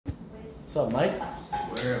What's up, Mike?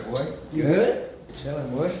 Where, boy? You good?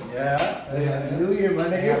 Chilling, boy. Yeah. Happy New Year, my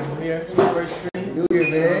nigga. Happy New Year. It's my first stream. New Year,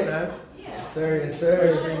 You know what I'm man. saying? Yes, sir. Yes, sir.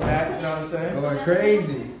 First stream back, you know what I'm saying? Going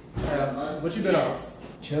crazy. What you been on?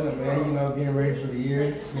 Chilling, man. You know, getting ready for the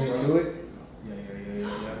year. Getting to it.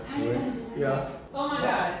 Yeah. To it. Yeah. Oh my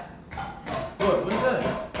god. What? What is that?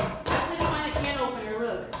 I couldn't find a can opener,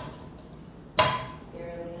 look. You're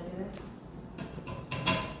really gonna do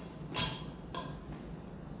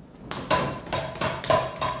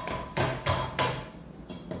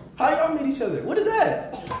How y'all meet each other? What is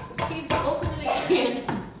that? He's opening the can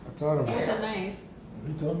I told him. with a knife.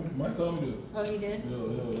 He told me. Mike told me to. Oh, he did? Yeah.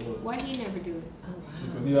 Why he never do it?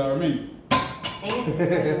 Because he hired me.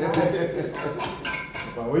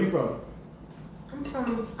 Where you from?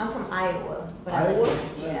 I'm from Iowa. But Iowa?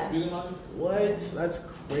 Yeah. Big enough? What? That's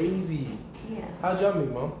crazy. Yeah. How'd y'all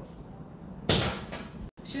meet, Mom?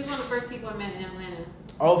 She was one of the first people I met in Atlanta.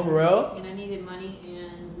 Oh, for real? And I needed money,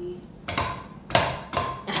 and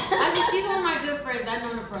she's one of my good friends. I've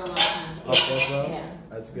known her for a long time. Okay, bro. Yeah.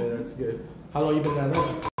 That's good. That's good. How long you been in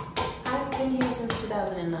Atlanta? I've been here since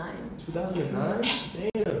 2009. 2009?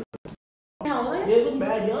 Damn. How old are Yeah, you? you look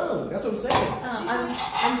mad young. That's what I'm saying.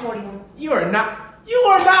 I'm 41. You are not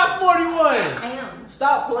 41. I am.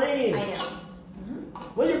 Stop playing. I am.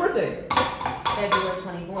 When's your birthday? February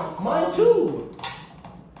 24th. So Mine too.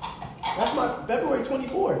 That's my February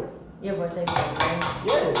 24th. Your birthday's February.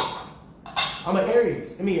 Yes. I'm an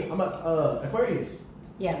Aries. I'm a Aquarius.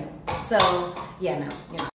 Yeah. So, yeah, no.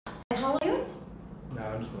 You're not. How old are you? Nah,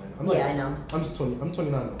 I'm just playing. Yeah, I know. I'm just 20. I'm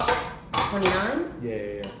 29 though. 29?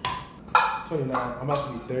 Yeah. 29. I'm about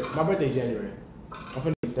to be 30. My birthday January. I'm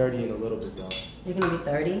gonna be 30 in a little bit though. You're gonna be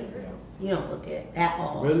 30? Yeah. You don't look it at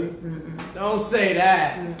all. Really? Mm-mm. Don't say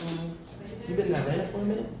that. Mm-mm. You been in Atlanta for a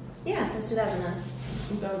minute? Yeah, since 2009.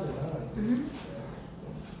 2009.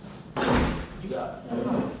 Mm-hmm. You got? I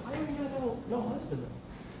don't even got no husband.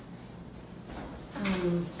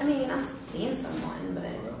 I mean, I'm seeing someone, but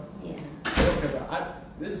yeah.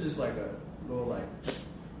 This is just like a little like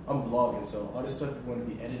I'm vlogging, so all this stuff you want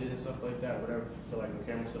to be edited and stuff like that, whatever. If you feel like on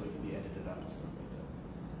camera stuff, it can be edited out and stuff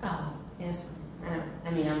like Oh, yes.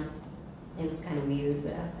 I know. It was kind of weird,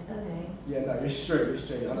 but I was like, okay. that. Yeah, no, you're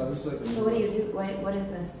straight. I know this is like. So what do you do? What is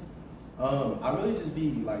this? I really just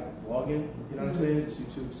be like vlogging, you know what I'm saying? Just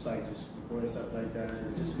YouTube, just recording stuff like that,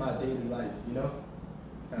 and just my daily life, you know,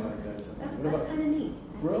 kind of like that. Stuff. That's What about kind of neat.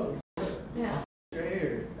 bro? Yeah. Your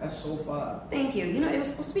hair, that's so fire. Thank you. You know, it was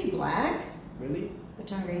supposed to be black, Really? but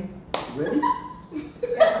turned green. Really?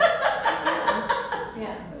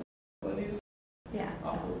 Yeah. Funny. Yeah. I So.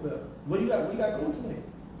 hold up. What do you got going tonight?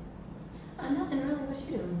 Nothing really. What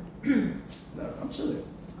you doing? No, I'm chilling.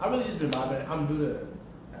 I really just been vibing. I'm new to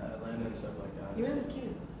Atlanta and stuff like that. You're really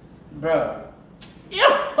cute. Bro.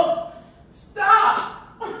 Yo!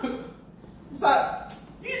 Stop! Stop.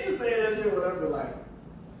 You just say that shit whatever, like.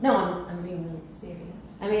 No, I'm being really serious.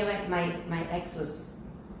 I mean, my ex was.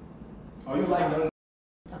 Oh, you like young?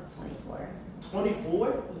 I'm 24. 24?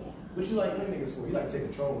 Yeah. What you like young niggas for? You like take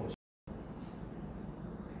control and shit.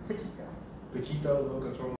 Paquito. Paquito, little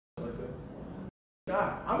control and shit like that.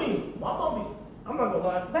 Nah, I mean, my mom be, I'm not gonna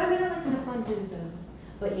lie. But I mean, I like to have fun too, so.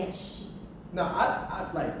 But yeah, Nah,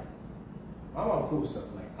 I like, my mom cool stuff.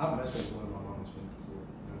 Like, I've messed with one of my mom's friends before. You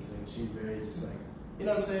know what I'm saying? She's very just like, you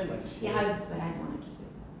know what I'm saying? Like, she. Yeah, but I want to keep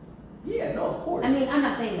it. Yeah, no, of course. I mean, I'm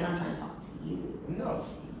not saying that I'm trying to talk to you. No.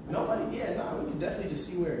 Nobody, we can definitely just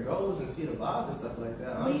see where it goes and see the vibe and stuff like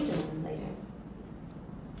that. What are you doing later?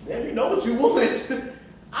 Damn, you know what you want.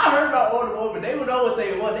 I heard about all the women. They would know what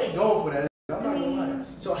they want. They go for that. I'm not gonna lie.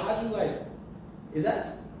 So how'd you like, is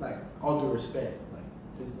that like all due respect? Like,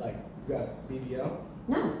 is it like, you got BBL?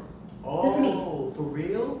 No. Oh, This is me. For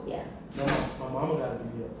real? Yeah. No, my mama got a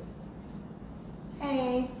BBL.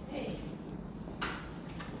 Hey. Hey. You Oh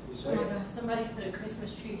my straight? god, somebody put a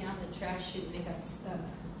Christmas tree down the trash chute and got stuck.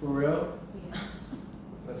 For real? Yeah.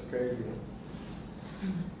 That's crazy.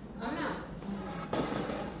 I'm not.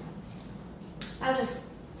 I was just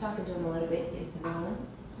talking to him a little bit, get to know him.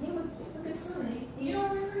 He was a good son. You don't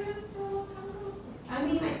remember him for a long time ago? I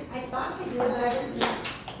mean, I thought I did, but I didn't.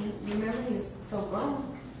 You remember he was so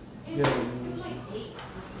grown. It Yeah. was like 8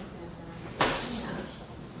 or something.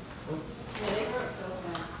 Yeah, they work so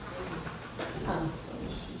fast.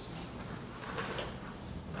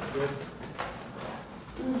 Crazy. Good.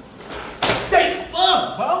 Stay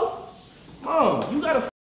fuck, bro! Mom, you gotta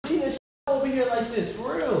clean this over here like this,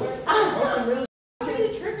 for real. On some real How are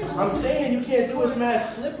you tripping on? I'm saying you can't do it, it's mad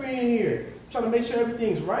slippery in here. Trying to make sure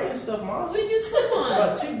everything's right and stuff, Mom. What did you slip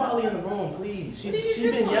on? Take Molly in the room, please. What did you She's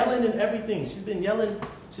trip been on? yelling and everything. She's been yelling to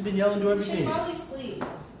You should everything. probably sleep.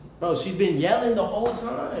 Bro, she's been yelling the whole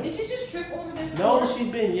time. Did you just trip over this? No, floor? she's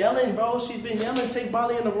been yelling, bro. She's been yelling. Take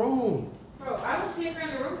Molly in the room. Bro, I will take her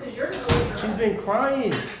in the room because you're gonna wake her She's up. been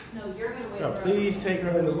crying. No, you're gonna wake Bro, her up. please take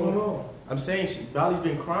her in the room. I'm saying Molly's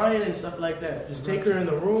been crying and stuff like that. Just take her in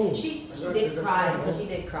the room. She did cry. She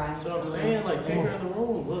did cry. That's what I'm saying. Like, take her in the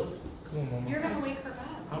room. Look. Come on, mama. You're gonna wake her up.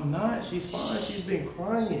 I'm not. She's fine. She's been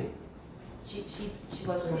crying. She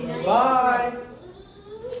was with See, me. now you- Bye.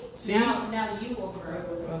 See? Now you woke her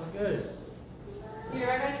up. That's good. Here,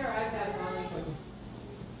 I got your iPad, Molly.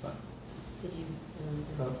 Did you?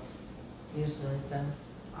 Huh? You just really fell.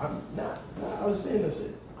 I'm not. I was saying that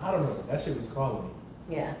shit. I don't know. That shit was calling me.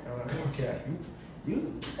 Yeah. I'm like, okay,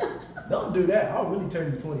 you don't do that. I'll really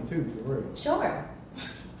turn you 22 for real. Sure.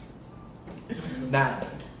 Nah.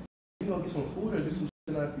 You gonna get some food or do some shit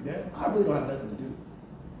tonight if you down? I really don't have nothing to do.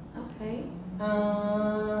 Okay.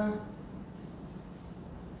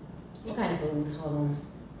 What kind of food? Hold on.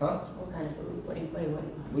 Huh? What kind of food? What do you want?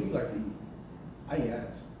 What do you like to eat? I eat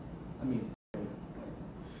ass. I mean,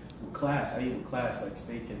 with class. I eat with class, like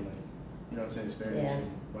steak and like, you know what I'm saying, asparagus Yeah.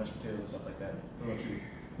 and mashed potatoes and stuff like that. What about you?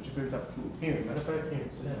 What's your favorite type of food? Here, matter of fact, here,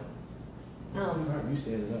 sit down. All right, you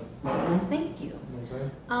standing up. Thank you. You know what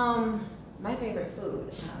I'm saying? My favorite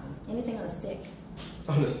food. Anything on a stick.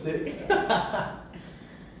 On a stick.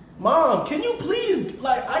 Mom, can you please,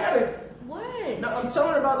 like, I gotta. What? No, I'm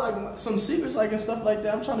telling her about like some secrets, like and stuff like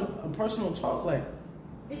that. I'm trying to a personal talk, like.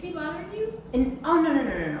 Is he bothering you? And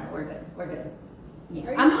no. We're good. We're good. Yeah.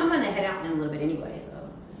 Are you I'm sure? gonna head out in a little bit anyway. So,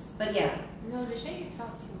 but yeah. No, Deshae, you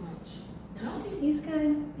talk too much. No, he's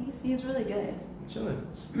good. He's really good. I'm chilling.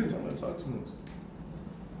 I'm telling her to talk too much.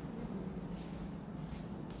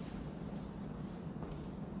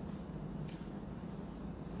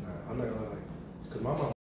 Nah, I'm not gonna like, cause my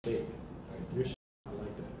mom's fake. Like your shit, I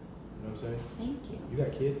like that. You know what I'm saying? Thank you. You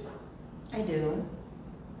got kids? I do.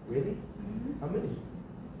 Really? Mm-hmm. How many?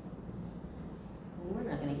 We're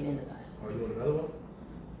not gonna get into that. Oh, you want another one?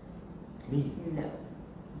 Me. No.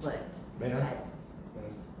 But. Man.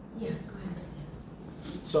 Yeah. Go ahead.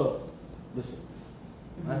 So, listen.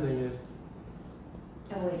 My thing is,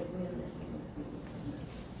 Oh wait a minute.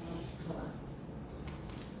 Hold on.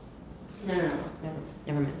 No.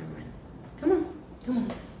 Never mind. Come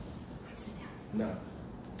on. Sit down. nah,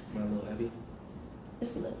 am I a little heavy?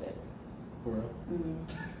 Just a little bit. For real?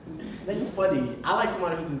 But It's it's funny. I like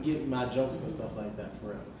somebody who can get my jokes and stuff like that for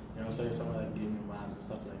real. You know what I'm saying? Somebody that can give me vibes and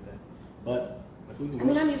stuff like that. But if we can I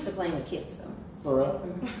mean, I'm used to playing with kids, so. for real?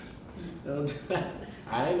 Mhm.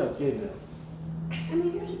 I ain't no kid now. I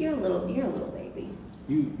mean, you're a little baby.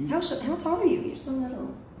 You How tall are you? You're so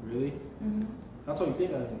little. really? Mm-hmm. How tall you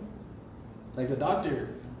think I am? Like the doctor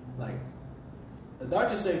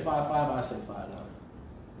say 5'5", I say 5'9".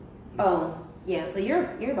 Oh, yeah. So you're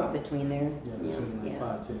about between there. Yeah, between like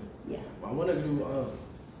 5'10". Yeah. I want to do.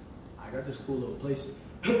 I got this cool little place.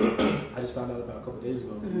 I just found out about a couple days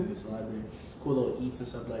ago. Mhm. This library, cool little eats and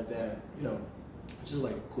stuff like that. You know, just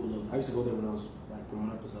like cool little. I used to go there when I was like growing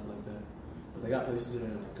up and stuff like that. But they got places in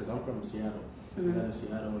there because I'm from Seattle. Mhm. I got in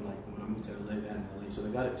Seattle and like when I moved to LA, that in LA. So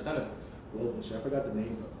they got it. It's kind of well and shit. I forgot the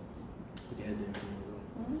name though. We can head there if you want to go.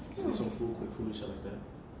 Well, that's Just get some food, quick food and shit like that.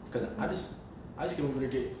 Because I just came over there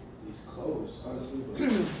to get these clothes. Honestly, but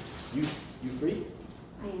you free?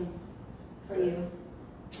 I am. For you.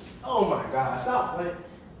 Oh my gosh, stop, like,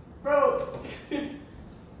 bro.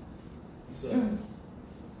 So,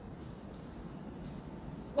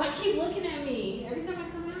 Why keep looking at me? Every time I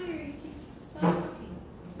come out here, you keep stop talking.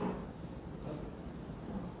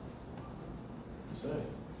 so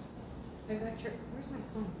I got your. Where's my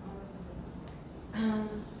phone?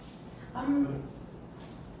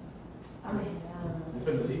 you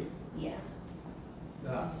finna leave? Yeah.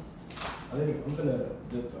 Nah. I think I'm finna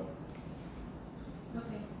dip though.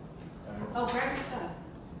 Okay. Alright. Oh, grab your stuff.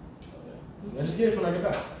 I just get it when I get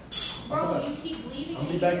back. Bro, you keep leaving I'll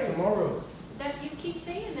it be back here. tomorrow. That you keep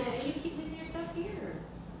saying that, and you keep leaving your stuff here.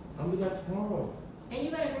 I'll be back tomorrow. And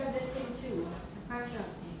you gotta grab that thing too, the prize drop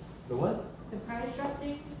thing. The what? The prize drop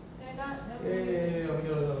thing that I got. That Yeah. was- Let me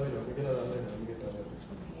get that later. Let me get that later.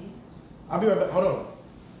 Okay. I'll be right back. Hold on.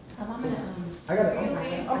 I'm gonna. I gotta. Are you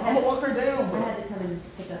okay? I'm gonna walk her down. I Bro. had to come and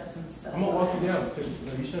pick up some stuff. I'm gonna walk you down because you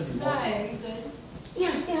shouldn't be Sky, walking. are you good?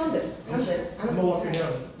 Yeah, I'm good. I'm good. I'm gonna walk her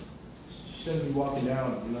down. She shouldn't be walking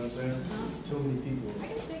down. You know what I'm saying? It's too many people. I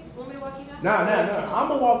can stay. Want me to walk you down? Nah. I'm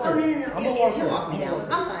gonna walk her. Oh, no. I'm You gonna walk her. walk me I'm down. gonna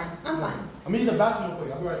walk her. I'm fine. I'm gonna use the bathroom real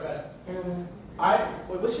quick. I'll be right back. Alright.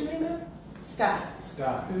 Wait, what's your name, man? Scott.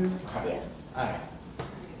 Scott. Alright. Yeah. Alright.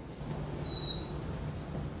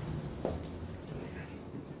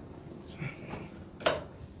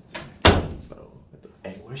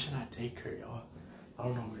 Hey, where should I take her, y'all? I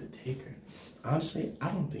don't know where to take her. Honestly, I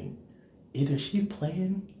don't think either she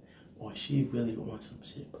playing or she really wants some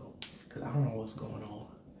shit, bro. Cause I don't know what's going on.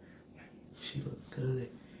 She look good.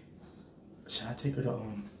 Should I take her to I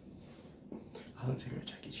want to take her to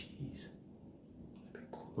Chuck E. Cheese.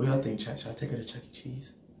 What do y'all think, chat? Should I take her to Chuck E.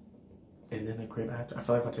 Cheese? And then the crib after? I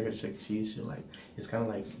feel like if I take her to Chuck E. Cheese, she'll like, it's kind of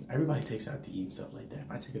like, everybody takes her out to eat and stuff like that.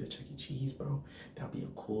 If I take her to Chuck E. Cheese, bro, that'll be a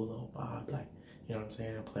cool little vibe. Like, you know what I'm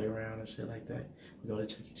saying? And play around and shit like that. We go to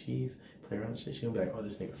Chuck E. Cheese, play around and shit. She'll be like, oh,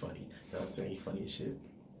 this nigga funny. You know what I'm saying? He funny as shit.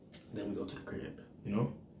 Then we go to the crib, you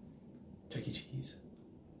know? Chuck E. Cheese.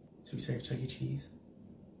 So we take Chuck E. Cheese?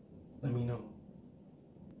 Let me know.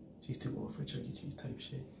 She's too old for Chuck E. Cheese type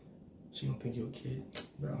shit. She don't think you're a kid.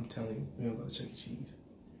 Bro, I'm telling you, we're gonna go to Chuck E. Cheese.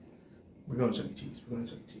 We're going to Chuck E. Cheese. We're going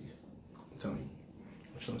to Chuck E. Cheese. I'm telling you.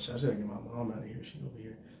 I'm showing shit. I gotta get my mom out of here. She over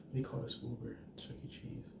here. Let me call this Uber. Chuck E.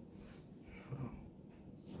 Cheese. Hold on.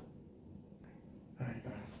 Alright,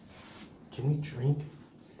 alright. Can we drink?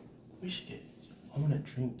 We should get. I want to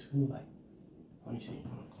drink too. Like, let me see.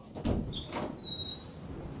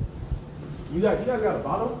 You guys got a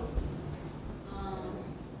bottle?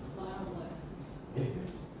 Bottle what? Anything.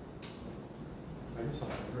 I guess some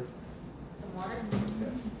water. Some water? Yeah.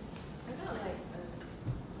 I got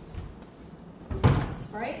like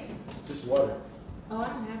Sprite? Just water. Oh, I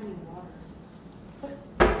don't have any water.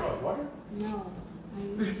 Oh, water? No, I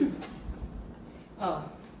used to. Oh,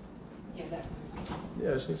 yeah, that one. Yeah,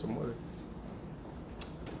 I just need some water.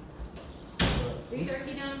 Are you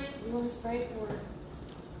thirsty, Donovan? You want a Sprite or?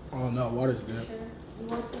 Oh no, water's good. Sure. You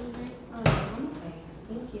want some to drink? Oh, I'm okay.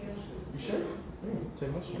 Thank you. You sure?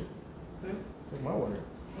 Take my shit. Take my water.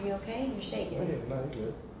 Are you okay? You're shaking. Oh, yeah, no, you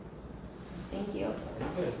good. Thank you. You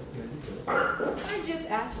good. Yeah, you good. I just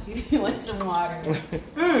asked you if you want some water. I I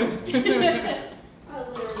literally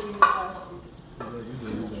just asked you.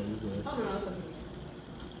 Yeah, you good. I don't know something.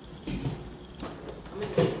 I'm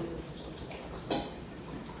gonna get some.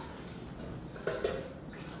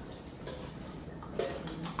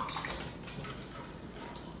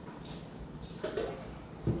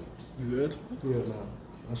 You good? Yeah, no.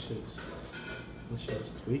 My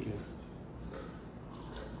shit's tweaking.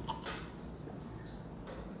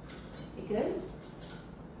 You good?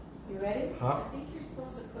 You ready? Huh? I think you're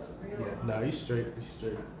supposed to put real. Yeah, nah, you straight. You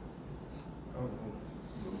straight. Oh,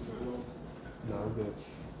 no, I'm good.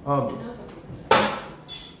 You know something.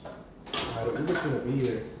 Alright, we're just gonna be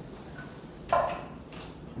here.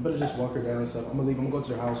 I'm gonna just walk her down and stuff. I'm gonna leave. I'm gonna go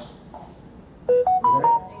to her house. Okay?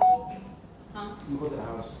 Huh? I'm gonna go to the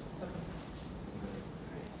house.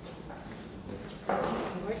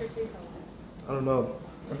 Where's your face on? I don't know.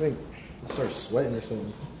 I think I start sweating or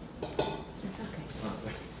something. It's okay. Oh,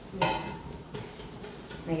 thanks. Yeah.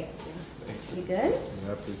 I got you. Thanks. You good? Yeah,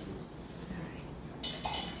 I appreciate it.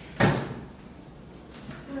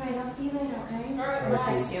 All right, I'll see you later, okay? All right, All right,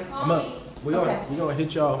 bye. so you. Call me. We gonna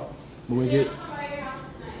hit y'all when we get. I'm gonna come by your house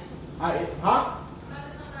tonight. Huh? I'm about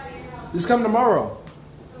to come by your house Just come tomorrow.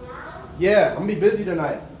 tomorrow. Yeah, I'm gonna be busy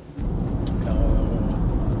tonight.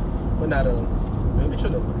 But not maybe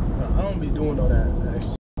chilling. I don't be doing all that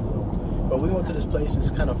extra stuff. But we went to this place. It's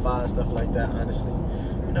kind of fun stuff like that. Honestly,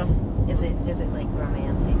 you know. Is it like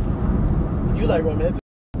romantic? You like romantic?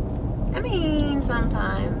 I mean,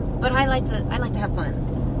 sometimes, but I like to have fun.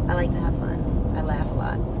 I like to have fun. I laugh a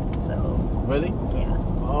lot, so Really? yeah.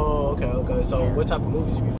 Oh, okay. So, Yeah. what type of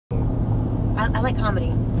movies you be? I like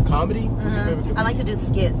comedy. Comedy? What's your favorite comedy? I like to do the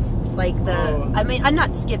skits, like the. Oh. I mean, I'm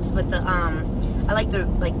not skits, but the I like to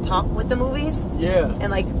like talk with the movies Yeah. and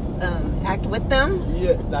like act with them.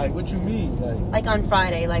 Yeah. Like, what you mean? Like on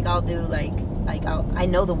Friday, like I'll do like I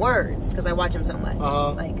know the words because I watch them so much.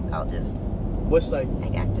 Uh-huh. Like I'll just What's like?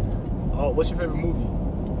 act in them. Oh, what's your favorite movie?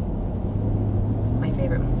 My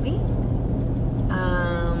favorite movie?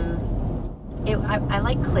 I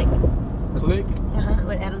like Click. Click.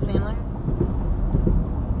 With Adam Sandler.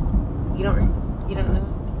 You don't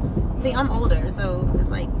know? See, I'm older, so it's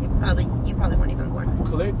like you probably weren't even born then.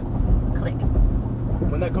 Click. Click.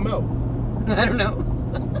 When that come out? I don't know.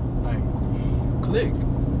 Like, Click.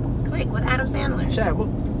 Click with Adam Sandler. Chad,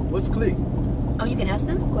 what's Click? Oh, you can ask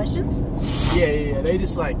them questions? Yeah. They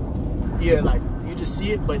just like, like you just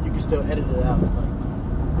see it, but you can still edit it out.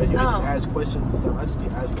 Like, but you can just ask questions and stuff. I just be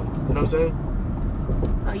asking. You know what I'm saying?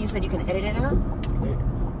 Oh, you said you can edit it out?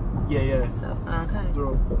 Yeah. So, okay.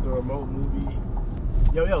 The remote movie.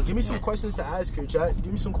 Yo, give me some questions to ask her, chat.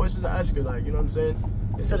 Give me some questions to ask her, like, you know what I'm saying?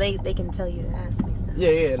 So they can tell you to ask me stuff.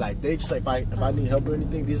 Yeah, like they just like if I need help or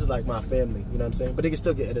anything, this is like my family, you know what I'm saying? But they can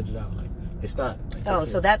still get edited out, like it's not. Like, oh,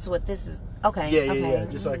 so that's what this is. Okay. Yeah, okay.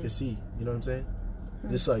 just so I can see, you know what I'm saying?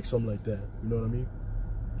 Just like something like that, you know what I mean?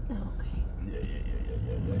 Oh, okay. Yeah.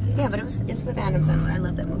 Yeah, but it's with Adam Sandler. I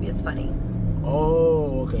love that movie. It's funny.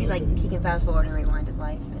 Oh, okay. He's like, he can fast forward and rewind his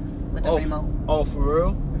life and with a remote. Oh, for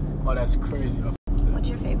real? Oh, that's crazy. What's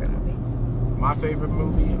your favorite movie? My favorite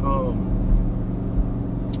movie,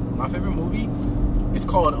 it's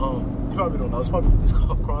called, you probably don't know, it's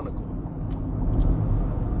called Chronicle.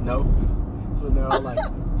 No? So they're all like,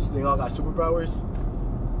 they all got superpowers.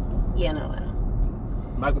 Yeah, no, I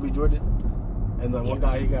don't. Michael B. Jordan. And then one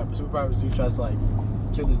guy, he got superpowers, so he tries to like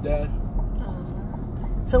kill his dad.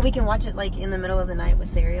 So we can watch it like in the middle of the night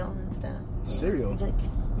with cereal and stuff. Cereal? Like,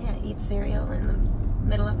 yeah, eat cereal in the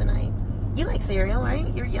middle of the night. You like cereal, right?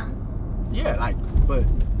 You're young. Yeah, like, but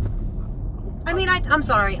I mean, I'm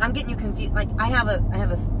sorry, I'm getting you confused. Like, I have a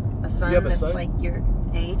son that's like your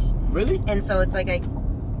age. Really? And so it's like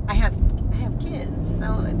I have kids,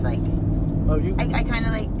 so it's like I kind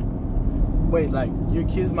of like. Wait, like your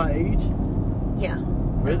kid's my age? Yeah.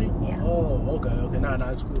 Really? Yeah. Oh, okay. Nah,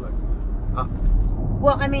 it's cool. Like,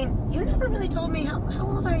 well, I mean, you never really told me how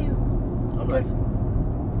old are you?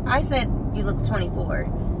 I'm I said you look 24.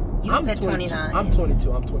 You said 29. I'm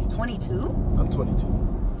 22. 22? I'm 22.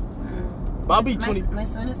 I'll be 20. My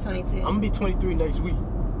son is 22. I'm gonna be 23 next week.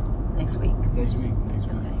 Next week. Okay.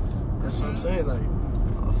 That's what I'm saying. Like,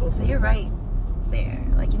 so you're right there,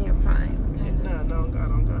 like in your prime. Kind of. Nah, no,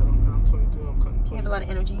 I'm 22. I'm cutting 20. You have a lot of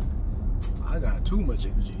energy. I got too much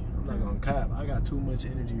energy. I'm not gonna cap. I got too much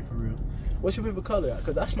energy for real. What's your favorite color?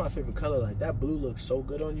 Because that's my favorite color. Like, that blue looks so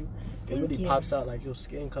good on you. It really pops out like your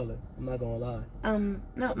skin color. I'm not gonna lie.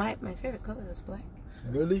 No, my favorite color is black.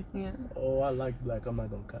 Really? Yeah. Oh, I like black. I'm not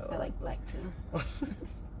gonna cap. I like black too.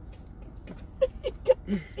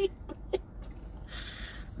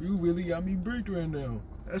 You really got me bricked right now.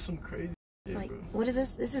 That's some crazy shit, like, bro. what is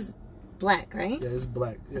this? This is black, right? Yeah, it's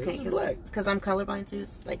black. Yeah, okay, it's black. Because I'm colorblind too.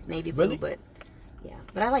 It's like navy blue, Really? but yeah.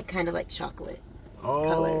 But I like kind of like chocolate Oh,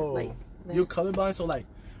 color, like you're colorblind, so like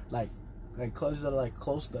colors that are like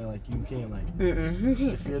close that like you can't like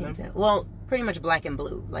you feel them. tell. Well, pretty much black and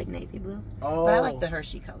blue, like navy blue. Oh, but I like the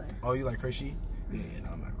Hershey color. Oh, you like Hershey? Yeah,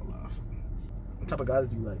 no, I'm not gonna lie. What type of guys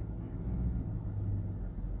do you like?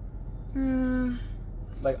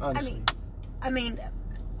 Like, honestly. I mean,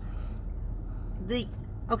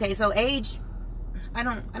 so age. I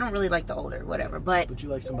don't really like the older, whatever. But you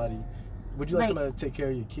like somebody? Would you like somebody to take care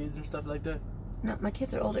of your kids and stuff like that? No, my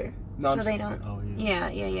kids are older, no, so they don't. Oh yeah.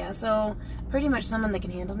 Yeah. So pretty much someone that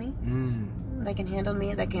can handle me. That can handle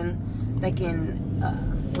me. That can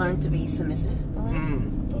learn to be submissive.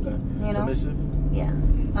 Okay. You know? Submissive. Yeah.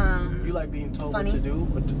 You like being told funny. what to do?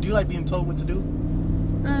 Or do you like being told what to do?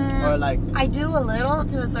 Or like? I do a little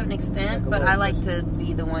to a certain extent, Like but I like to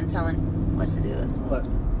be the one telling what to do as well.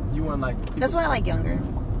 But you want like? That's why I like younger.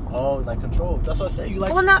 Oh, like control. That's what I say. You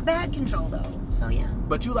like? Well, not bad control though. So yeah.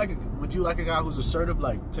 But would you like a guy who's assertive,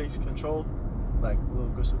 like takes control, like a little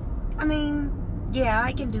aggressive? I mean, yeah,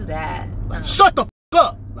 I can do that. Like shut the f***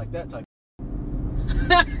 up, like that type.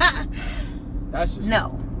 That's just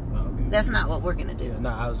no. Oh, okay. That's not what we're gonna do. Yeah,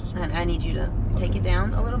 nah, I was just. I need you to take it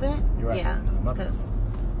down a little bit. You're right. Yeah, No, because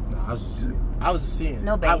I was just seeing.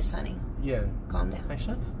 no bass, honey. Yeah. Calm down. Hey,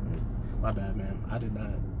 shut. My bad, man. I did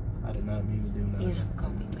not mean to do nothing. You never call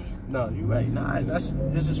me man. No, you're right. Nah, it's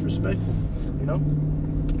just respectful. You know.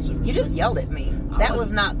 You just yelled at me. That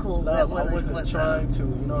was not cool. Love, That wasn't I wasn't trying to.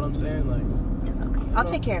 You know what I'm saying? Like. It's okay. I'll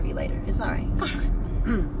take care of you later. It's all right. What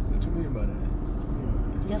you mean by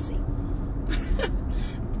that? You'll see.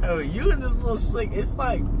 Oh, you and this little slick. It's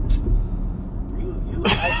like you.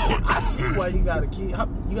 I see why you got a kid.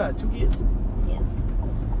 You got 2 kids? Yes.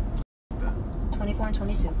 24 and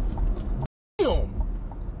 22. Damn.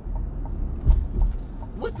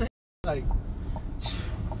 What the? Like,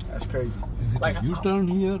 that's crazy. Is it like a U-turn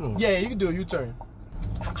here or? Yeah, you can do a U-turn.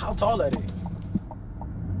 How tall are they?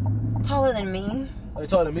 Taller than me. Are they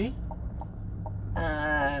taller than me?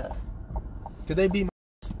 Could they be?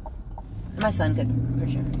 My son could, for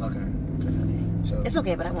sure. Okay. It's okay. So It's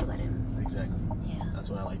okay, but I won't let him. exactly. Yeah. That's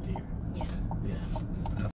what I like to hear. Yeah.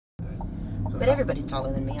 Yeah. So But everybody's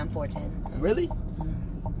taller than me. I'm 4'10". So. Really?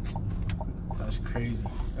 That's crazy.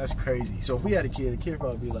 That's crazy. So if we had a kid, the kid would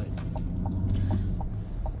probably be like.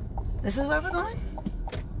 This is where we're going?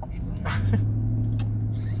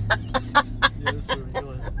 Yeah, that's where we're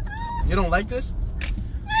going. You don't like this?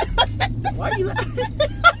 Why are you laughing?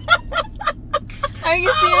 Are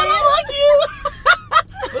you serious? I like you.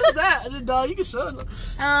 What's that? Dog, you can show it.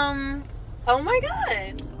 Oh my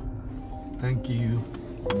god. Thank you.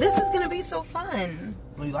 This is gonna be so fun.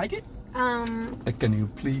 Oh, you like it? Can you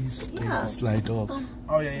please take Yeah. the slide off?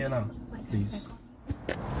 Oh yeah, no. Please.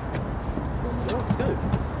 Oh, it's good.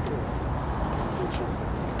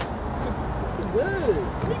 good.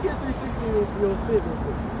 Let me get 360 real fit real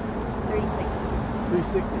quick. 360.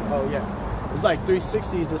 360. Oh yeah. It's like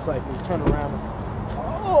 360, just like you turn around.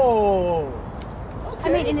 Oh. Okay.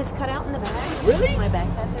 I mean, and it's cut out in the back. Really? My back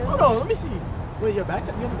tattoo. Hold on, let me see. Wait, your back?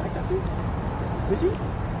 You have a back tattoo? Let me see. You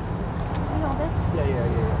know this?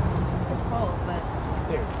 Yeah. It's full, but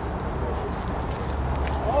There.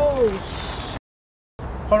 Oh.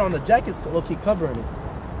 Hold on, the jacket's low key covering it.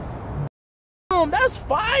 That's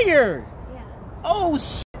fire. yeah. Oh.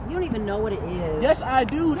 You don't even know what it is. Yes, I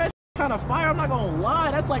do. That's kind of fire. I'm not gonna lie.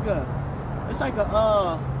 That's like a. It's like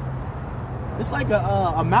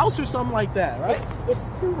a mouse or something like that, right? It's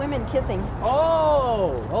two women kissing.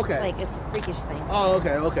 Oh, okay. It's a freakish thing. Oh,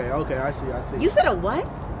 okay. I see. You said a what?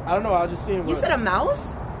 I don't know. I was just seeing. You said a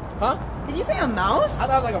mouse? Huh? Did you say a mouse? I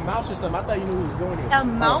thought it was like a mouse or something. I thought you knew who was doing it. A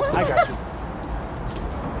mouse? Oh, I got you.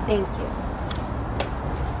 Thank you.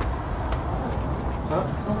 Huh?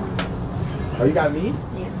 Oh, you got me?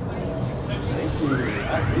 Yeah. Thank you.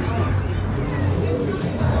 I appreciate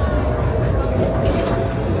it.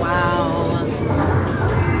 Wow.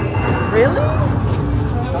 Really?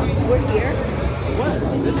 We're here? What?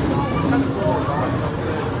 This is kind of cool. You know what I'm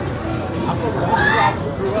saying? I feel like this is where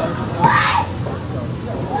I grew up.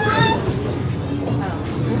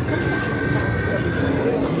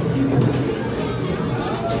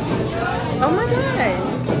 Oh my god.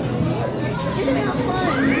 You're gonna have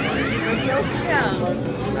fun. Yeah.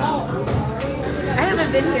 I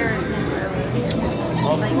haven't been here in forever.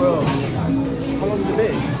 Oh, Like, for real. How long has it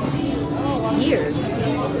been? years.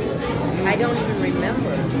 I don't even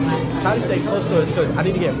remember the last time. Try to stay close to us because I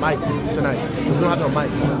need to get mics tonight. We don't have no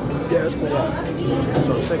mics. Yeah, that's cool. Yeah.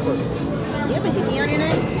 So stay close. You have a hickey on your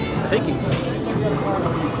neck? Hickey.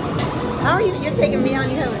 How are you? You're taking me on.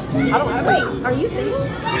 You haven't. I don't have Wait, it. are you single?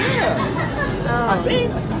 Yeah. Oh. I think.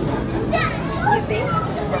 You think?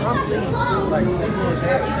 But I'm single. Like, single as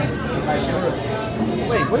heck. Like, sure.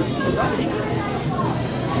 Wait, what do you see? Not hickey?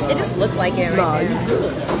 It just looked like it right Nah, there. you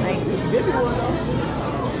good. Like, Give me one though.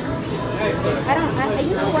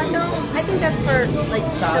 you know what though? I think that's for like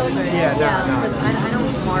children. Yeah, nah. Because I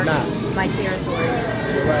don't mark my territory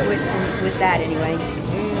Right. with that anyway.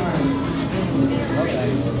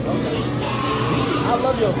 Okay. I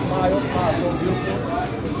love your smile. Your smile is so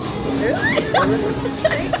beautiful.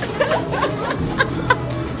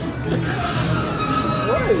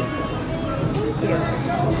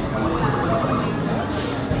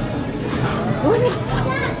 What?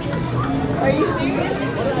 Are you serious?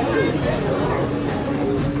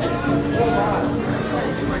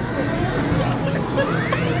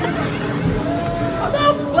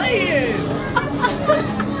 Stop playing!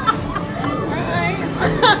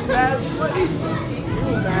 Mad funny. You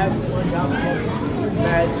mad funny. I'm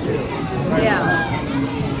mad chill. Right Yeah. now.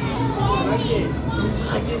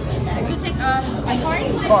 You take a card?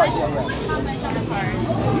 Card, yeah. How much on the card?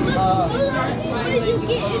 What did you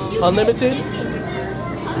get? If you Unlimited?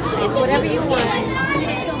 It's whatever you want.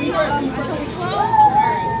 Until we close?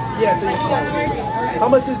 Yeah, till you call. How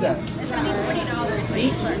much is that? It's going to be $40.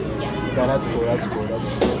 Each? Yeah. No, that's cool.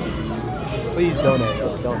 Please donate, yo.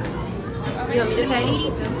 Donate. You want me to pay?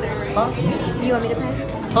 Huh? You want me to pay?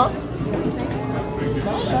 Huh?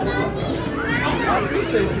 I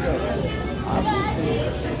appreciate you though.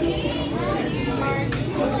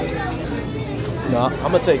 No,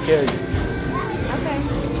 I'm gonna take care of you. Okay.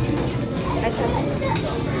 I trust you.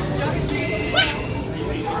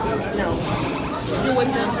 No. You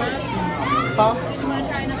with them? Huh? Did you want to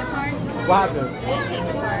try another card? What happened? Take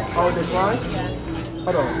the card. Oh, decline?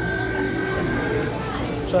 Hold on.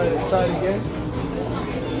 Try it again.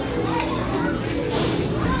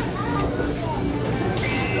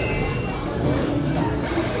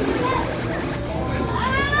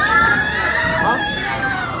 Huh?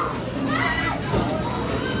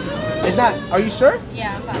 It's not. Are you sure?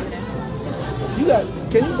 Yeah, I'm positive. You got.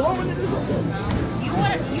 Can you blow on it or something? You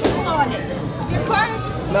blow on it. It's your card?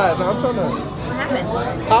 Nah, I'm trying to. What happened?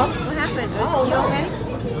 Huh? What happened? Is you okay?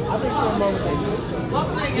 I think something wrong with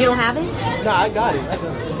this. You don't have it? Nah, I got it. Well,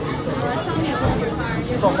 it's telling you to hold your card.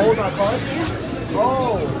 So hold our card?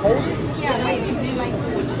 Oh, hold it? Yeah, like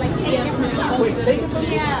take it from you. Wait, take it from me?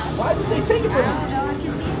 Yeah. Why does it say take it I from don't me? know, I can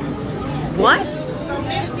see it. What? So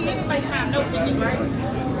maybe see everybody time, no ticket, right?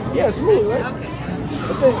 Yeah, smooth, right? Okay.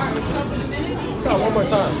 That's it. Come on, one more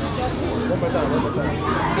time. One more time.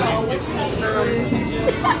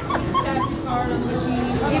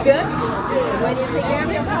 You good? Ready to take care of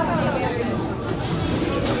it?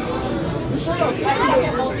 You sure y'all see it?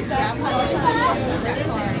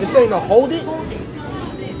 Yeah, It's saying to hold it?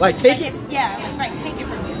 Like take it? yeah, right, take it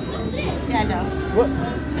from you. Yeah, no. What?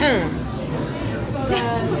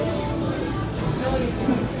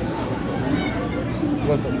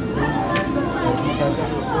 What's up?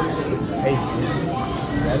 Hey.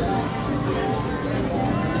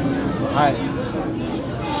 Alright.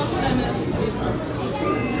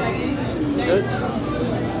 Good?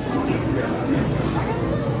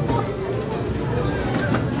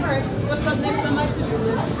 Alright, what's up next on my to-do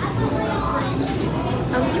list?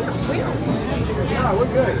 We don't. Nah,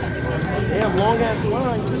 we're good. Damn, long ass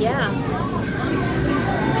line. Yeah.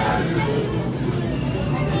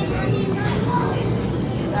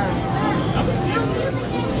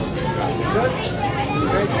 Good?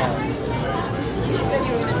 Great. You said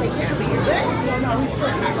you were gonna take care of me. You're good. No, we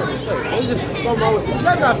straight. There's just something wrong with it. You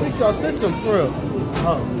guys gotta fix our system for real.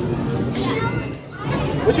 Oh.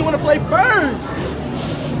 What you wanna play first?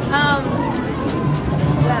 Well,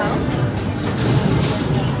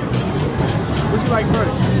 What you like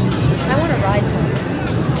first? I want to ride something.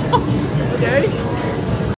 Okay.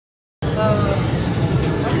 No,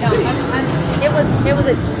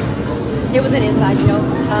 it was an inside joke.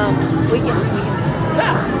 We can do something.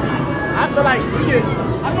 Yeah. I feel like we can.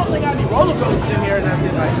 I don't think I need roller coasters in here or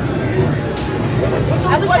nothing like. What's I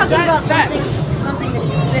was talking about something that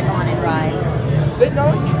you sit on and ride. Sitting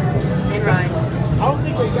on? And ride. I don't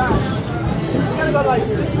think we got. We gotta go to like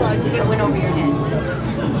Six Flags. It went over your head.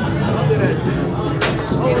 I'll do that.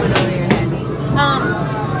 It went over your head.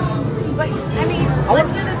 But I mean,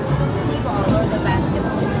 let's do the skee ball or the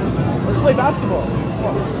basketball. Let's play basketball.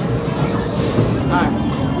 Alright.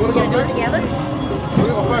 You wanna go Do it first? together? We're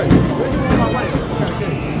gonna go first. Where do you want my wife?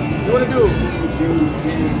 You wanna do?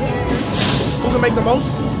 Who can make the most?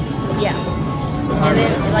 Yeah. And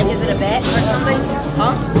then, like, is it a bet or something?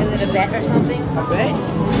 Huh? Is it a bet or something? A bet?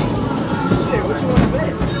 Shit, what you wanna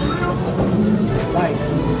bet? Like.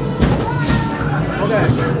 Okay,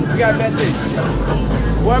 we got a message.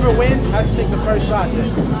 Whoever wins has to take the first shot then.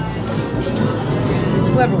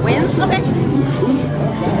 Whoever wins? Okay.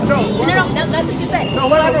 No, No, that's what you said. no,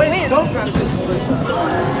 whoever wins, don't gotta take the first shot.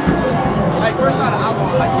 Like first shot of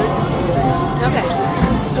alcohol, like drinking. Okay.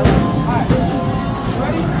 Alright.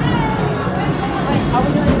 Ready? Wait, are we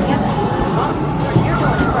doing it together? Huh? You're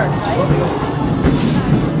doing it first, right?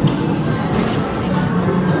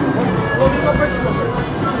 Well, you go first, you go first.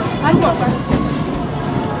 I go first.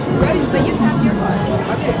 Ready? But you tapped your card.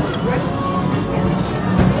 Okay, ready?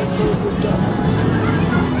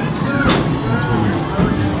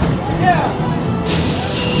 Yeah!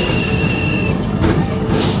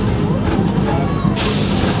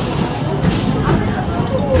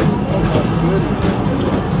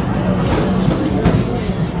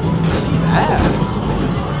 He's ass.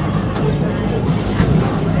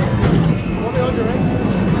 Want me to hold your ring?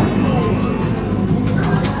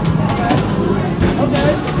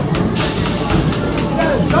 Okay. You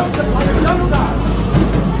gotta jump like a jump shot.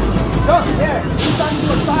 Jump, yeah. Every time you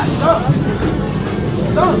do a shot, jump.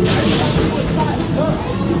 Jump. Every time you do a shot, jump.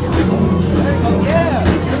 There you go. Yeah.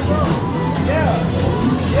 Yeah.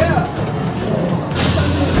 Yeah. Every time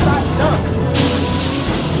you do a shot, jump.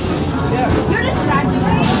 Yeah. You're distracting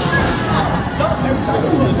me. Jump every time you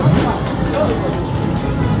do a jump shot. Jump.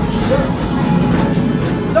 Jump.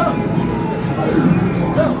 Jump.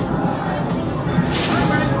 Jump.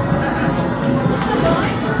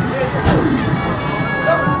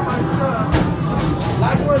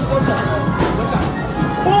 Last word, go time. Go time.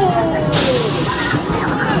 Boom!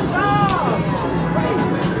 Good job! Great.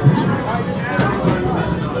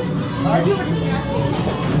 Alright, you ready?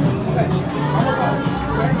 Okay, I'm gonna go.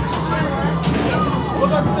 Ready? We'll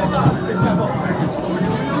go at the same time. Take that ball. Ready?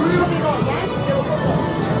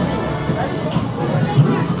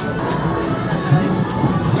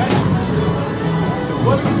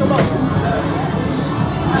 What do you come up?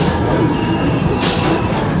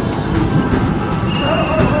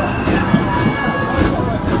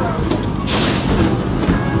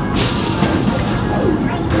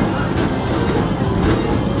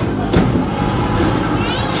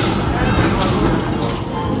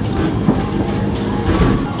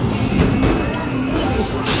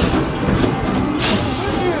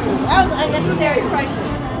 That was unnecessary pressure.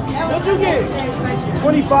 That was What'd you get? unnecessary pressure.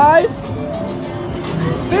 25?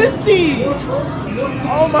 50!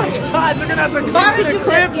 Oh my god, they're gonna have to How come to did the you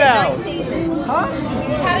crib just get now. 19 then? Huh?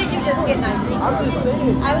 How did you just get 19? I'm just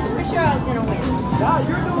saying. I was for sure I was gonna win. Nah,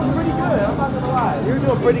 you're doing pretty good. I'm not gonna lie. You're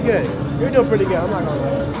doing pretty good. You're doing pretty good. I'm not gonna lie.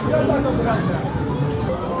 You gotta try something else now.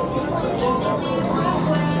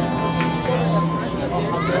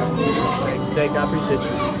 Thank you. I appreciate you.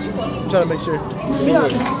 I'm trying to make sure.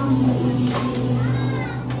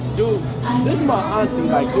 Dude, this is my auntie.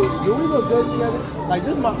 Like, do we look good together? Like,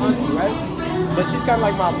 this is my auntie, right? But she's kind of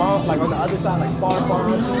like my mom, like on the other side, like far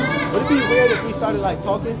auntie. Would it be weird if we started like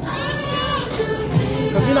talking?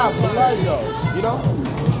 Cause you're not blood though, you know?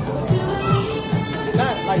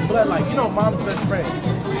 Not like blood, like you know, mom's best friend.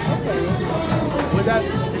 Okay. With that,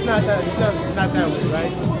 it's not that way,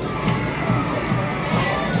 right?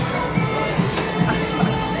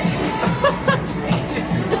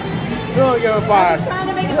 You don't get fired. Trying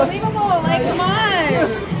to make it believable. Like, come on.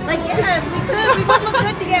 Like, yes, we could. We both look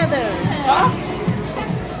good together. Huh?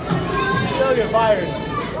 You don't get fired.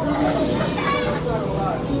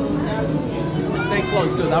 Stay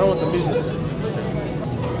close, cause I don't want the music.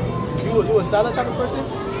 You a salad type of person?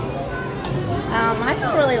 I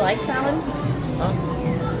don't really like salad. Huh?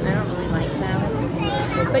 I don't really like salad.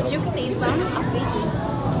 But you can eat some. I'll feed you.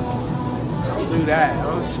 Don't do that.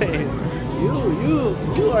 I'm saying,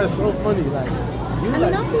 you are so funny. Like, you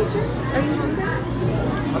like. I'll feed you. Are you hungry?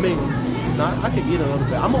 I mean, I could eat a little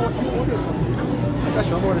bit. I'm gonna order something. I got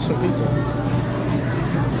you. I'm gonna order some pizza.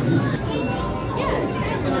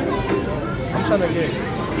 I'm trying to get.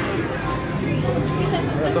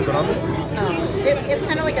 You got something on me? It's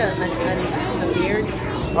kind of like a beard.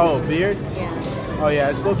 Oh, beard? Yeah. Oh yeah,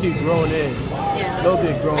 it's low key growing in. Yeah. A little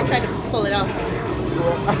bit growing. I tried to pull it off.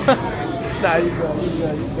 Nah, you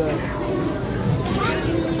good.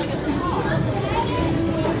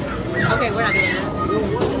 Okay, we're not doing that.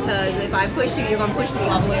 Because if I push you, you're going to push me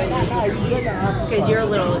all the way. Because you're a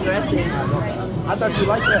little aggressive. I thought you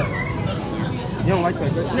liked that. You don't like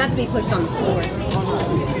that, Not to be pushed on the floor.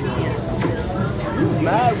 Yes.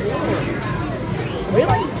 mad warm.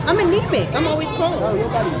 Really? I'm anemic. I'm always cold. No, your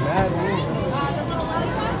body mad warm.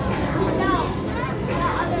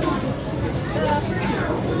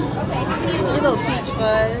 You little peach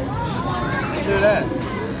fuzz. Do that.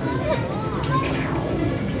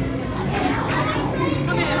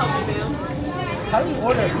 How do you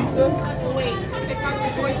order a pizza? Wait.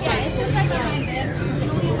 Yeah, it's just like that.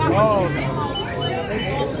 Oh, no.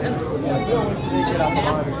 Get out the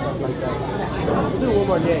line and stuff like that. We'll do one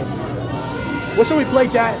more game. What should we play,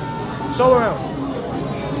 chat? Show around.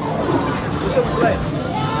 What should we play?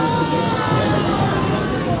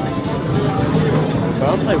 Bro,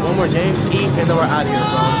 I'm playing one more game, eat, and then we're out of here,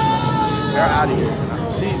 bro. We're out of here.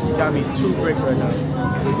 She got me 2 bricks right now.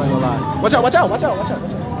 I'm not gonna lie. Watch out, watch out, watch out, watch out,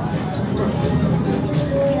 watch out.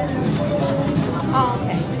 Oh,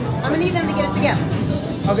 okay. I'm going to need them to get it together.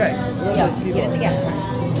 Okay. Yeah, get it together.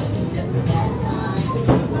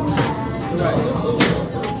 Right.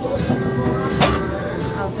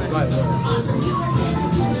 Oh, sorry. Right.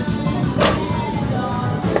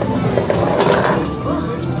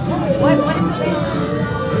 What is it?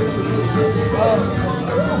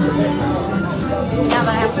 Now that I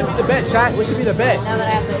have What should be the bet, chat? What should be the bet? Now that I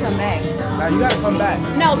have to come back. Now you gotta come back.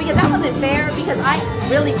 No, because that wasn't fair. Because I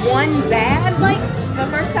really won bad, like the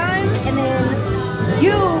first time, and then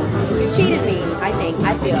you cheated me. I think.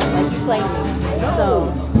 I feel like you played me.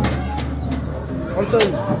 So I'm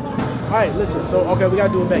telling you. All right, listen. So okay, we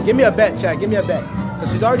gotta do a bet. Give me a bet, chat. Give me a bet.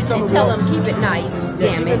 Cause she's already coming. and tell them keep it nice. Yeah,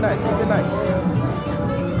 Damn keep it. it nice. Keep it nice.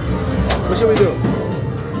 What should we do?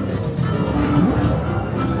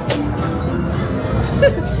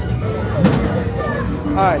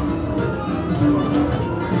 Alright.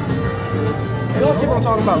 Y'all keep on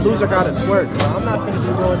talking about loser gotta twerk, bro. I'm not finna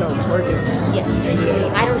be going no twerking. Yeah.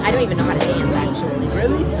 I don't even know how to dance actually.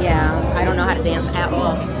 Really? Yeah, I don't know how to dance at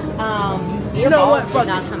all. You know what? Fuck Fuck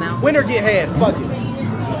not it. come out. Winner get head. Fuck it.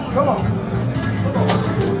 Come on.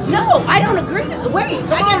 No, I don't agree. Wait,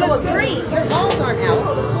 I gotta agree. Your balls aren't out.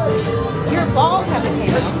 Your balls haven't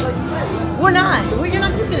came out. We're not. You're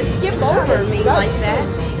not just gonna skip over me like that.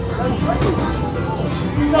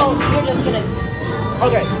 So you're just gonna.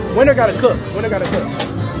 Okay, winner gotta cook. Winner gotta cook.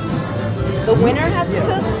 The winner has to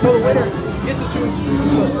cook. So the winner gets to choose to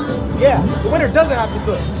cook. Yeah, the winner doesn't have to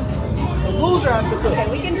cook. The loser has to cook. Okay,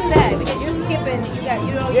 we can do that because you're skipping.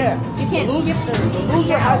 You know. Yeah. You can't the loser, skip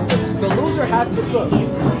the. the loser has to cook.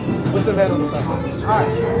 With some head on the side.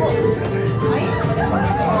 Alright.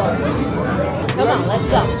 Come on, let's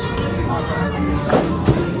go.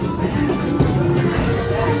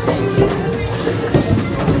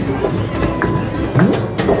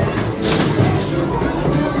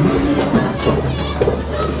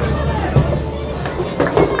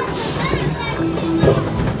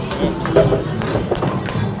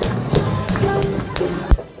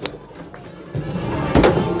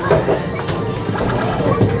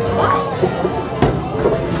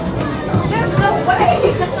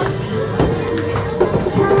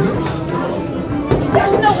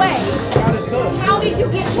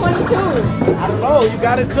 You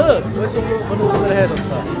gotta cook. What's a little bit ahead on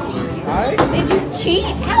something? Alright? Did you cheat?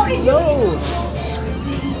 How did you? No.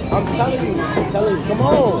 I'm telling you. Come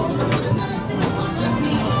on.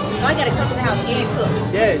 So I I gotta come to the house and cook.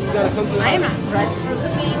 Yes, you gotta come to the I am house. not dressed for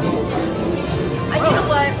cooking. You know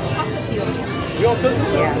what? I'll cook you a meal. You don't cook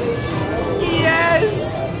this? Yeah.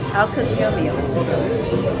 Yes! I'll cook you a meal.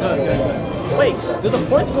 Good. Wait, do the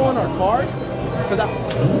points go on our card? Because I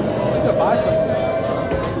can buy something.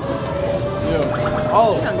 Yeah.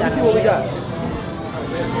 Oh, let me see what we got.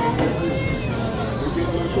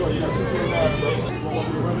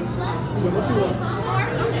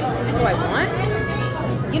 What do I want?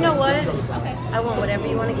 You know what? Okay. I want whatever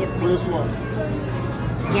you want to give me. This one.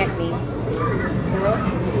 Get me.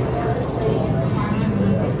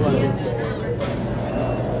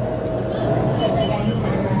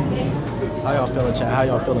 How y'all feeling, chat? How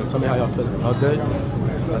y'all feeling? Tell me how y'all feeling. All good?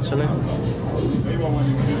 Y'all chilling?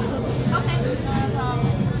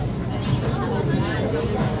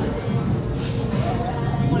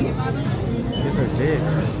 Give her dick.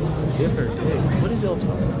 Give her dick. What is y'all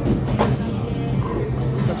talking about?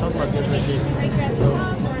 I'm talking about give her dick.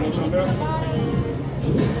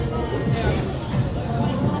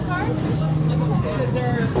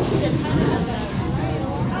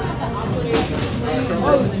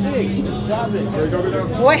 Oh shit! Drop it.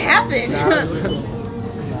 What happened?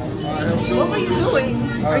 What were you doing?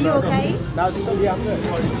 Are you okay? Now do something. Yeah, I'm good.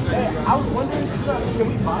 Hey, I was wondering, can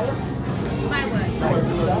we buy it? Buy what?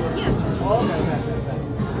 Yeah. Oh, okay.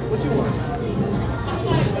 What you want?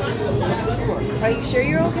 What you want? Are you sure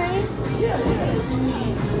you're okay? Yeah.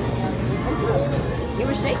 You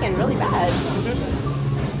were shaking really bad.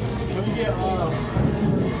 Let me get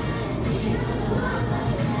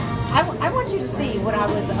I want you to see what I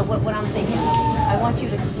was, what I'm thinking. I want you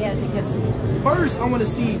to guess because. first, I want to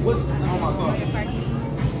see what's on my card.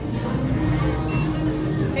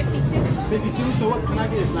 52. 52. So what can I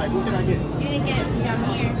get? Like, what can I get? You didn't get down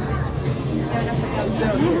here.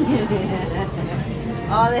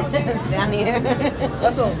 All this is down here.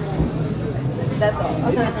 That's all. That's all.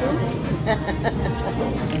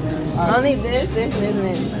 Only this, and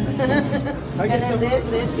I get then some. this,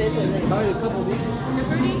 and this. Can I get a couple of these?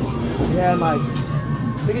 Yeah, like,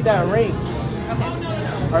 look at that ring. Okay.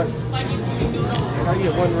 Alright. Can I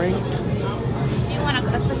get one ring? Do you want a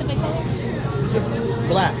specific color?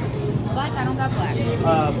 Black. Black? I don't got black.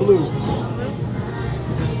 Blue. Blue?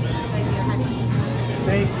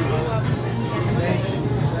 Thank you. Thank you.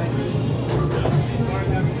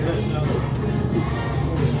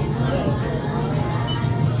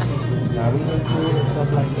 Nah, we've been cool and stuff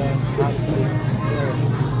like that. Obviously. Yeah.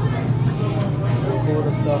 Cool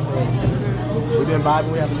and stuff. We've been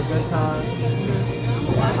vibing, we're having a good time.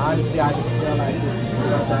 Honestly, I just feel like this is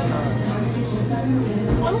that time.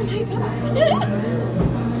 Oh my god.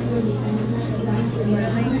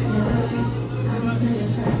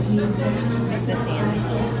 It's this hand.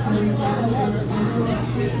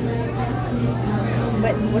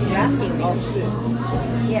 But what are you asking me? Oh shit.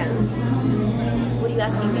 Yeah. What are you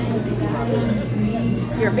asking me?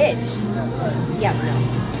 You're a bitch. Yeah, no.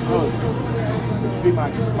 Oh, be my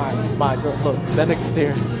girl. Look, that nigga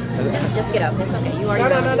staring. Just get up. It's okay. You already.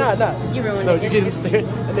 No. You ruined No, it. you get him staring.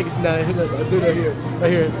 That nigga's not. Dude, right here.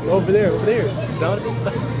 Right here. Over there. Down.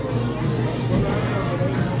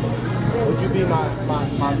 Would you be my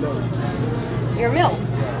milk? Your milk.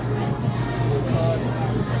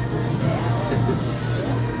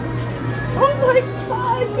 Oh my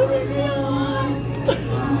god, come here.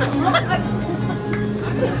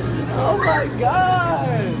 Oh my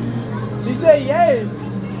god. She said yes.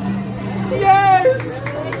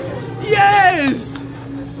 Yes.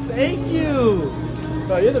 Thank you.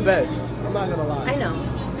 No, you're the best. I'm not gonna lie. I know.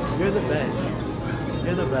 You're the best.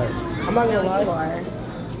 You're the best. I'm not gonna lie. You are.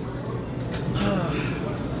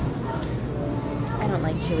 I don't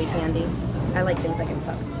like chewy candy. I like things I can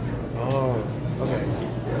suck. Oh, okay.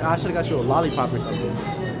 I should have got you a lollipop or something.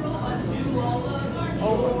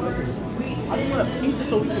 Oh, I just want a pizza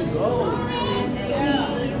so we can go.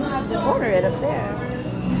 Order it up there.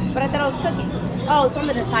 But I thought I was cooking. Oh,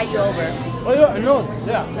 something to tide you over. Oh yeah, no,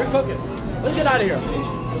 yeah, you're cooking. Let's get out of here.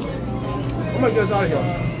 I'm gonna get us out of here.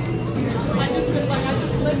 I just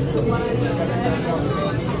listened to what I just said.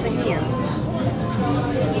 It's a hand.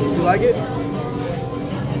 You like it?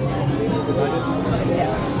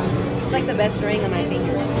 Yeah. It's like the best ring on my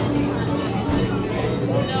fingers.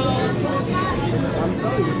 I'm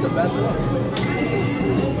telling you, it's the best one.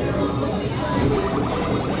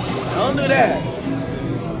 Don't do that.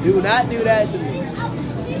 Do not do that to me.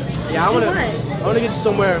 Yeah, I wanna get you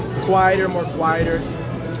somewhere quieter, more quieter. You know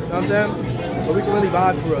what I'm saying? But we can really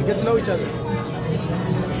vibe for real. Get to know each other.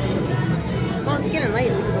 Well, it's getting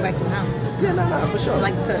late. We can go back to the house. Yeah, no, for sure. So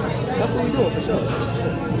I can cook. That's what we doing, for sure. You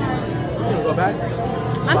wanna go back?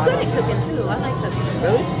 I'm good at cooking too. I like cooking.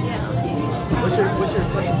 Really? Yeah. What's your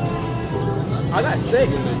specialty? I got steak.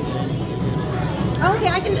 Oh, okay,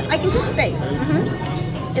 I can cook steak.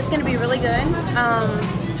 It's gonna be really good.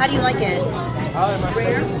 How do you like it? My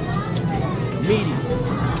Rare? meaty.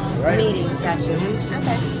 Right? Meaty, gotcha.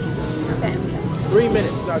 Okay. 3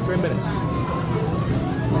 minutes. Got 3 minutes.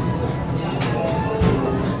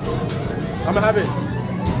 I'm gonna have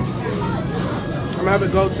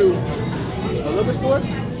it go to a liquor store.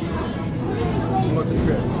 And go to the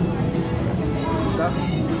crib. Stuff.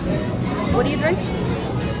 What do you drink?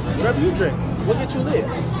 Whatever you drink. What get you lit?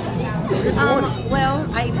 What get you horny? Well,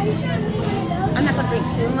 I'm not gonna drink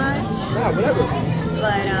too much, Nah, whatever.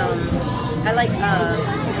 but I like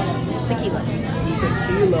tequila.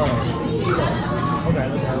 Tequila. Okay.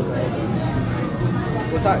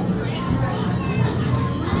 What type?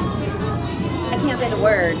 I can't say the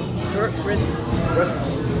word.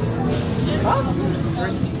 Huh?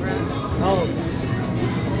 Oh.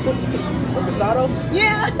 Reposado?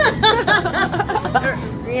 Yeah.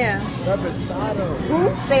 Yeah. Reposado. Who?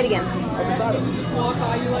 Say it again. Reposado. Walk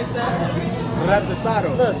how you like that? Reposado.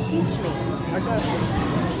 Look, teach me. I got you.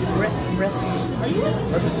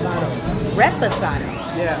 Reposado. Reposado.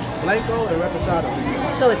 Yeah, Blanco and Reposado.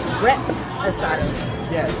 So it's reposado.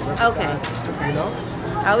 Yes, Reposado. Okay. You know?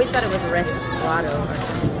 I always thought it was resplado or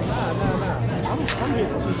something. Nah. I'm here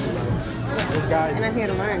to teach you, man. This guy. And I'm here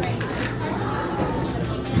to learn.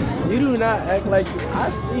 You do not act like you.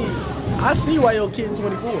 I see why your kid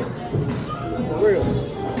 24. For real.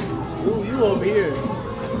 You over here.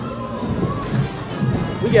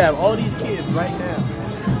 We can have all these kids right now.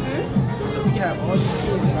 So we can have all these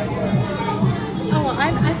kids right now. Oh well,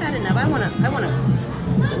 I've had enough. I want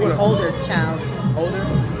an older child. Older?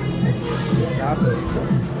 Yeah, I feel you.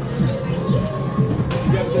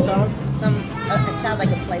 You have a good time? A child I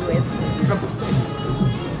can play with.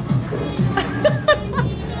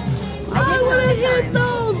 I did have a good time.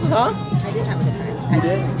 Huh? I did have a good time. You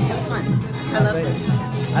did? It was fun. I love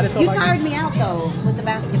this. You tired me out though with the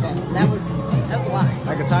basketball. That was a lot.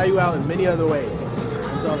 I can tire you out in many other ways.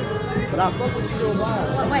 I'm telling you. But I fuck with you still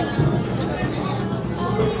wild. What way?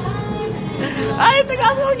 I didn't think I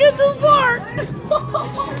was gonna get too far.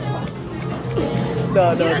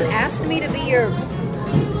 No. You done asked me to be your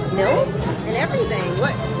milk and everything.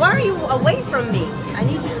 Why are you away from me? I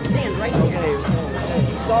need you to stand right here.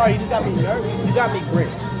 Okay. Sorry, you just got me nervous. You got me brick.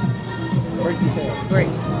 Brick, you said. Brick.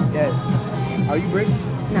 Yes. Are you brick?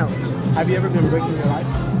 No. Have you ever been brick in your life?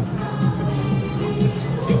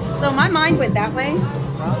 So my mind went that way.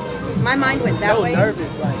 Huh? My mind went that way.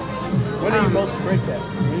 Nervous. Like, when are you most brick at?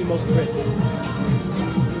 When are you most brick?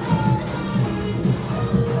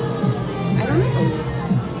 I don't know.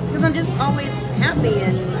 Because I'm just always happy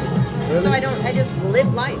and Really? so I just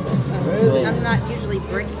live life. Really? I'm not usually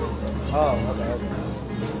bricked. Oh, okay.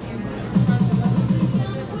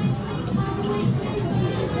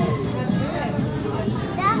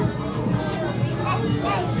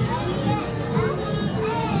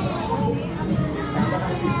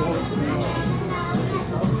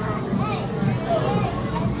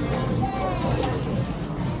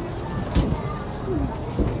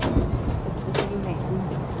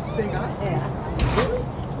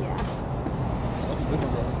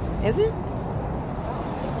 Is it?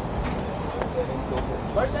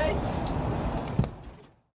 Birthday?